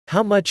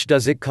How much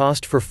does it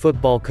cost for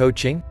football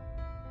coaching?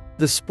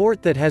 The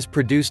sport that has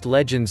produced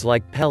legends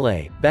like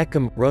Pele,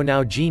 Beckham,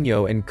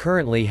 Ronaldinho and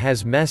currently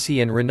has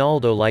Messi and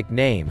Ronaldo like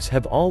names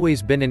have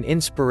always been an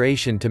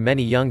inspiration to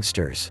many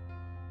youngsters.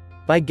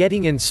 By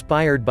getting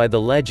inspired by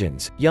the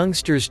legends,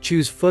 youngsters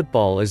choose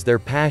football as their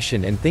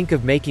passion and think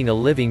of making a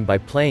living by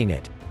playing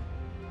it.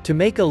 To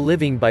make a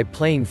living by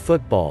playing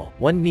football,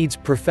 one needs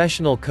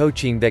professional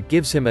coaching that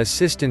gives him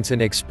assistance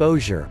and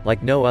exposure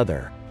like no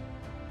other.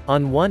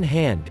 On one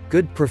hand,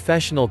 good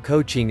professional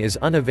coaching is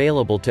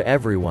unavailable to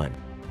everyone.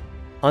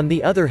 On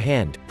the other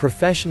hand,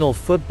 professional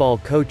football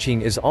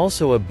coaching is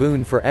also a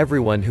boon for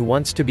everyone who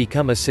wants to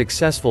become a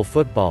successful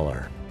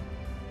footballer.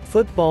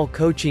 Football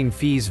coaching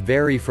fees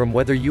vary from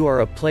whether you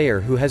are a player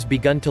who has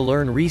begun to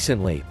learn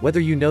recently, whether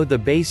you know the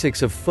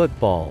basics of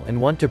football and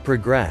want to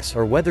progress,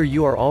 or whether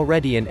you are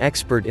already an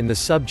expert in the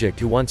subject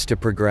who wants to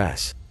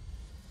progress.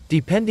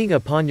 Depending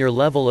upon your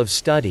level of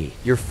study,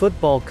 your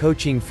football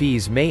coaching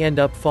fees may end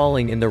up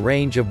falling in the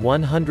range of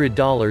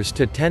 $100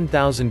 to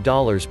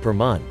 $10,000 per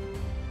month.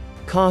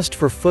 Cost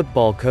for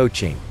football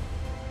coaching.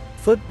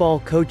 Football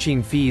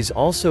coaching fees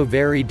also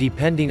vary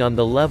depending on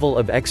the level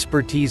of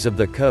expertise of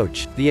the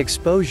coach, the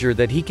exposure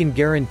that he can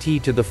guarantee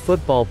to the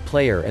football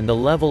player and the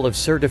level of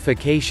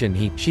certification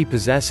he/she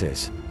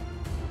possesses.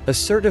 A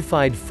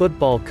certified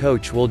football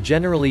coach will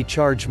generally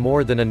charge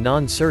more than a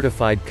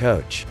non-certified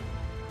coach.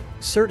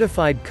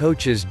 Certified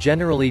coaches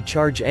generally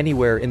charge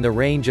anywhere in the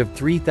range of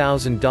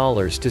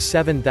 $3,000 to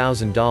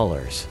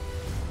 $7,000.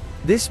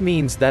 This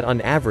means that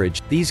on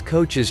average, these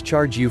coaches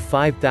charge you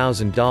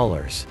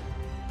 $5,000.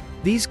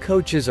 These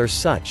coaches are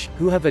such,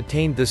 who have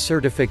attained the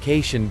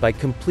certification by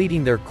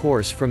completing their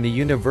course from the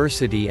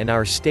university and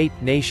our state,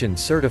 nation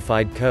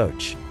certified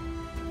coach.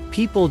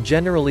 People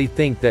generally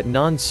think that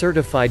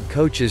non-certified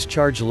coaches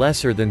charge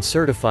lesser than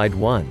certified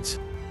ones.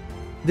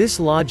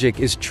 This logic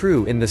is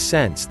true in the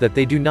sense that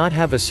they do not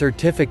have a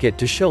certificate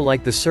to show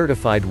like the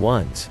certified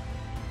ones.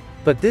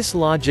 But this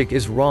logic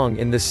is wrong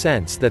in the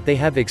sense that they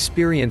have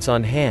experience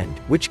on hand,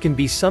 which can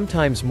be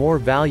sometimes more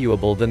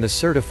valuable than the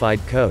certified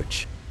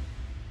coach.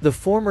 The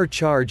former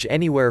charge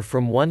anywhere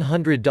from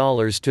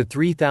 $100 to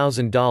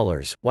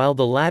 $3,000, while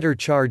the latter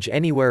charge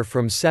anywhere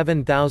from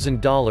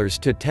 $7,000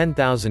 to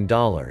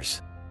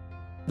 $10,000.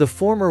 The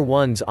former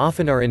ones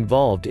often are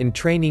involved in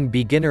training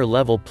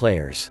beginner-level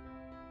players,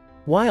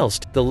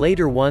 whilst the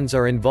later ones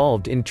are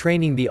involved in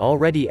training the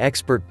already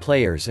expert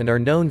players and are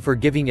known for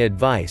giving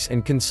advice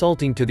and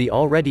consulting to the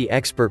already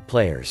expert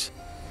players.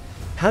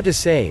 How to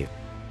save?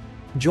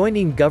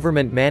 Joining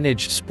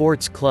government-managed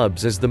sports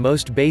clubs is the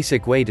most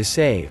basic way to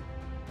save.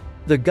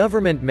 The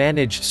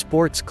government-managed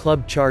sports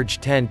club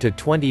charge 10 to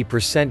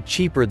 20%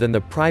 cheaper than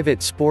the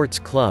private sports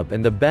club,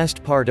 and the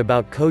best part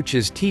about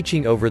coaches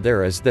teaching over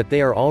there is that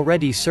they are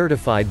already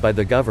certified by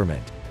the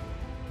government.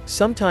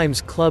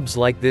 Sometimes clubs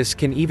like this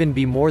can even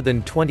be more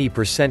than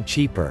 20%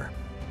 cheaper.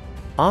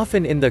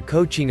 Often in the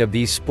coaching of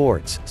these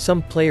sports,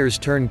 some players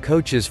turn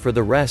coaches for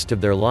the rest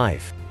of their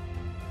life.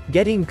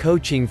 Getting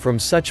coaching from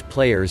such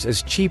players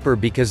is cheaper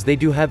because they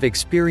do have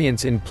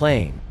experience in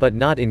playing, but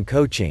not in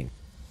coaching.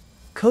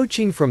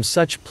 Coaching from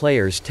such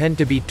players tend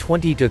to be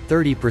 20 to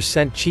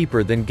 30%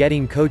 cheaper than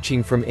getting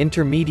coaching from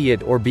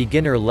intermediate or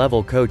beginner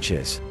level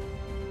coaches.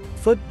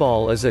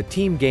 Football is a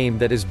team game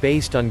that is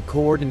based on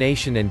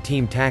coordination and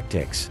team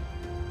tactics.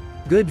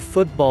 Good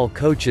football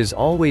coaches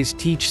always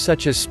teach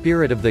such a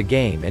spirit of the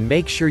game and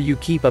make sure you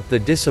keep up the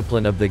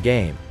discipline of the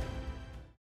game.